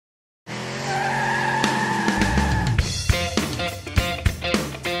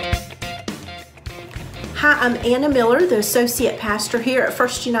I'm Anna Miller, the Associate Pastor here at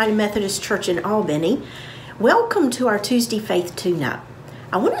First United Methodist Church in Albany. Welcome to our Tuesday Faith Tune-Up.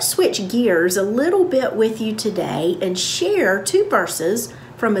 I want to switch gears a little bit with you today and share two verses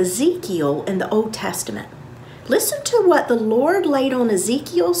from Ezekiel in the Old Testament. Listen to what the Lord laid on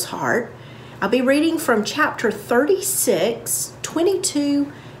Ezekiel's heart. I'll be reading from chapter 36,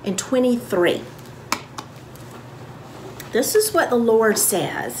 22, and 23. This is what the Lord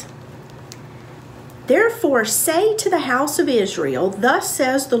says. Therefore say to the house of Israel, thus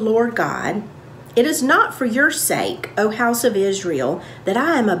says the Lord God, it is not for your sake, O house of Israel, that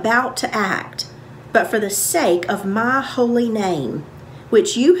I am about to act, but for the sake of my holy name,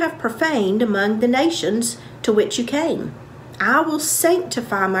 which you have profaned among the nations to which you came. I will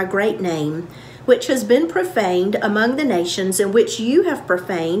sanctify my great name, which has been profaned among the nations, and which you have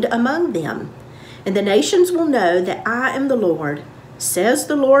profaned among them. And the nations will know that I am the Lord, says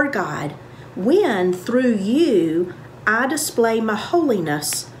the Lord God, when through you I display my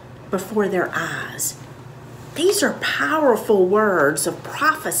holiness before their eyes. These are powerful words of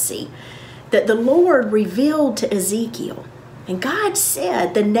prophecy that the Lord revealed to Ezekiel. And God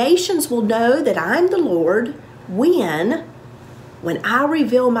said, the nations will know that I'm the Lord when I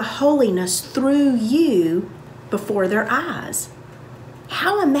reveal my holiness through you before their eyes.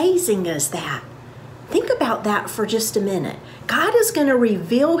 How amazing is that? Think about that for just a minute. God is going to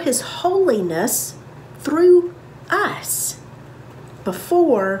reveal His holiness through us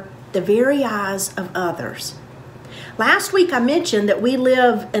before the very eyes of others. Last week I mentioned that we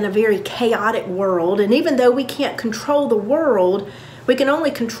live in a very chaotic world, and even though we can't control the world, we can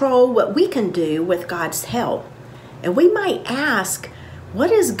only control what we can do with God's help. And we might ask,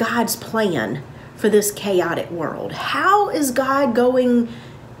 what is God's plan for this chaotic world? How is God going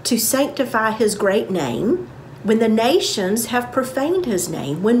to sanctify His great name when the nations have profaned His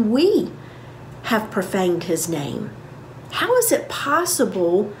name, when we have profaned His name? How is it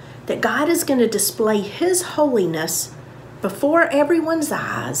possible that God is going to display His holiness before everyone's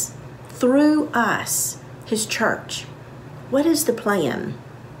eyes through us, His church? What is the plan?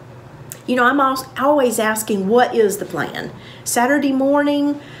 You know, I'm always asking, what is the plan? Saturday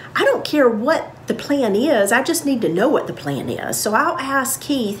morning, I don't care what the plan is. I just need to know what the plan is. So I'll ask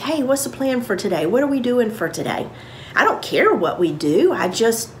Keith, hey, what's the plan for today? What are we doing for today? I don't care what we do. I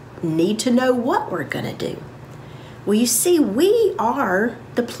just need to know what we're going to do. Well, you see, we are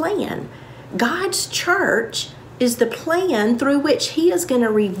the plan. God's church is the plan through which He is going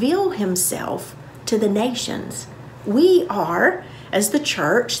to reveal Himself to the nations. We are, as the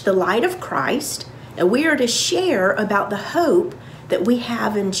church, the light of Christ, and we are to share about the hope that we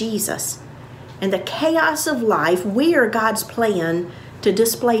have in Jesus. In the chaos of life, we are God's plan to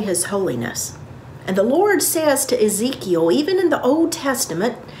display His holiness. And the Lord says to Ezekiel, even in the Old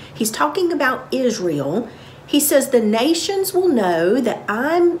Testament, He's talking about Israel. He says, the nations will know that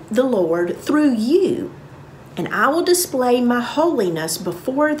I'm the Lord through you, and I will display my holiness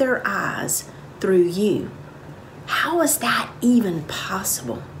before their eyes through you. How is that even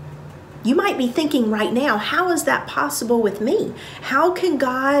possible? You might be thinking right now, how is that possible with me? How can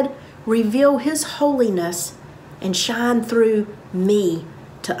God reveal His holiness and shine through me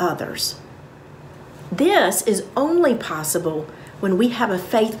to others? This is only possible when we have a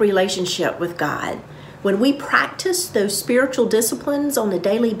faith relationship with God. When we practice those spiritual disciplines on a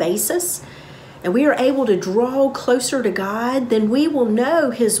daily basis, and we are able to draw closer to God, then we will know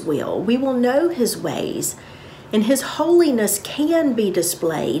His will. We will know His ways. And His holiness can be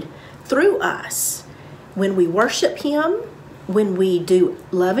displayed through us when we worship Him, when we do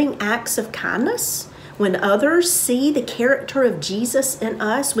loving acts of kindness, when others see the character of Jesus in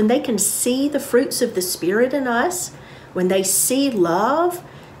us, when they can see the fruits of the Spirit in us, when they see love,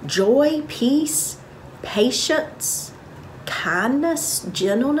 joy, peace, patience, kindness,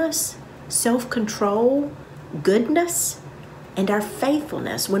 gentleness, self-control, goodness, and our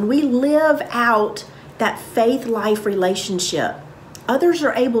faithfulness. When we live out that faith-life relationship, others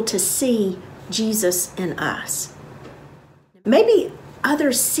are able to see Jesus in us. Maybe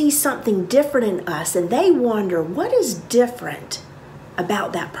others see something different in us and they wonder, what is different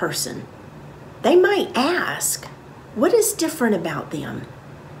about that person? They might ask, what is different about them?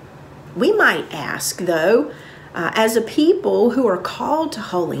 We might ask, though, as a people who are called to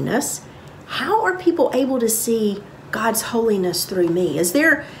holiness, how are people able to see God's holiness through me?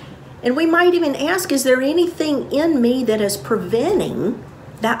 And we might even ask, is there anything in me that is preventing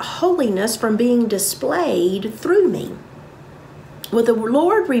that holiness from being displayed through me? Well, the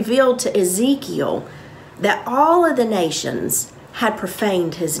Lord revealed to Ezekiel that all of the nations had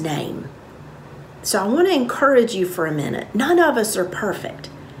profaned His name. So I want to encourage you for a minute. None of us are perfect.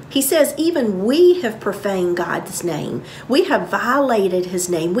 He says even we have profaned God's name. We have violated his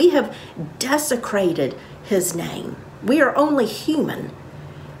name. We have desecrated his name. We are only human.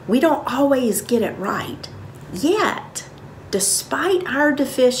 We don't always get it right. Yet, despite our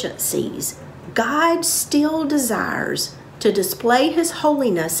deficiencies, God still desires to display his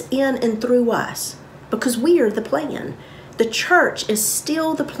holiness in and through us because we are the plan. The church is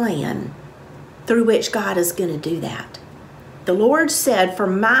still the plan through which God is going to do that. The Lord said, for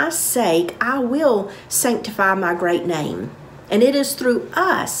my sake, I will sanctify my great name. And it is through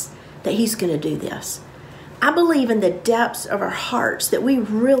us that he's going to do this. I believe in the depths of our hearts that we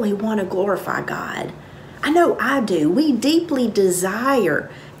really want to glorify God. I know I do. We deeply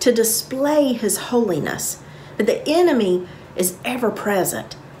desire to display his holiness. But the enemy is ever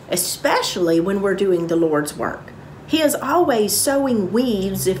present, especially when we're doing the Lord's work. He is always sowing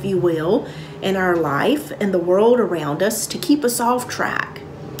weeds, if you will, in our life and the world around us to keep us off track.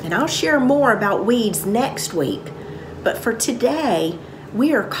 And I'll share more about weeds next week. But for today,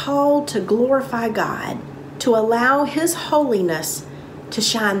 we are called to glorify God, to allow his holiness to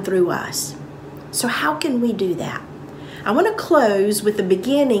shine through us. So how can we do that? I want to close with the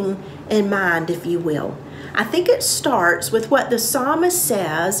beginning in mind, if you will. I think it starts with what the psalmist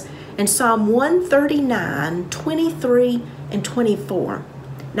says in Psalm 139, 23 and 24.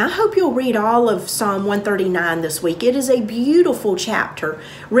 Now, I hope you'll read all of Psalm 139 this week. It is a beautiful chapter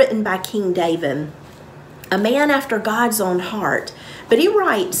written by King David, a man after God's own heart. But he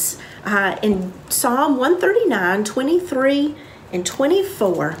writes in Psalm 139, 23 and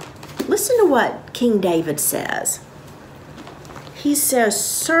 24, listen to what King David says. He says,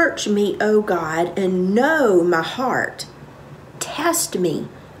 search me, O God, and know my heart. Test me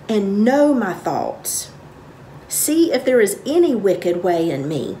and know my thoughts. See if there is any wicked way in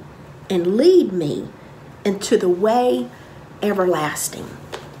me, and lead me into the way everlasting.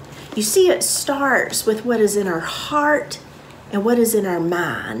 You see, it starts with what is in our heart and what is in our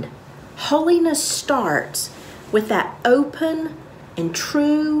mind. Holiness starts with that open and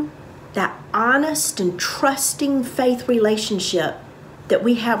true, that honest and trusting faith relationship that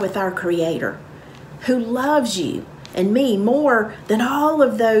we have with our Creator, who loves you and me more than all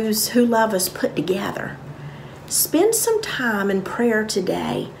of those who love us put together. Spend some time in prayer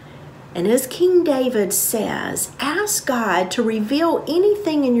today, and as King David says, ask God to reveal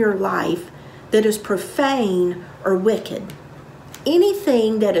anything in your life that is profane or wicked,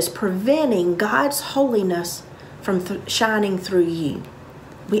 anything that is preventing God's holiness from shining through you.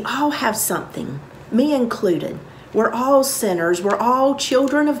 We all have something, me included. We're all sinners. We're all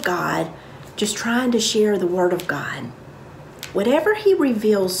children of God, just trying to share the Word of God. Whatever he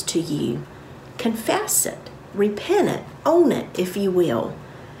reveals to you, confess it, repent it, own it, if you will.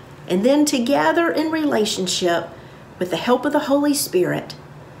 And then together in relationship with the help of the Holy Spirit,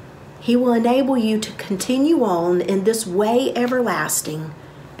 he will enable you to continue on in this way everlasting,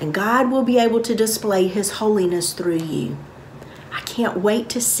 and God will be able to display his holiness through you. I can't wait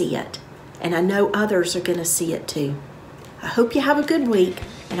to see it, and I know others are going to see it too. I hope you have a good week,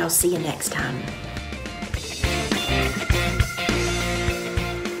 and I'll see you next time.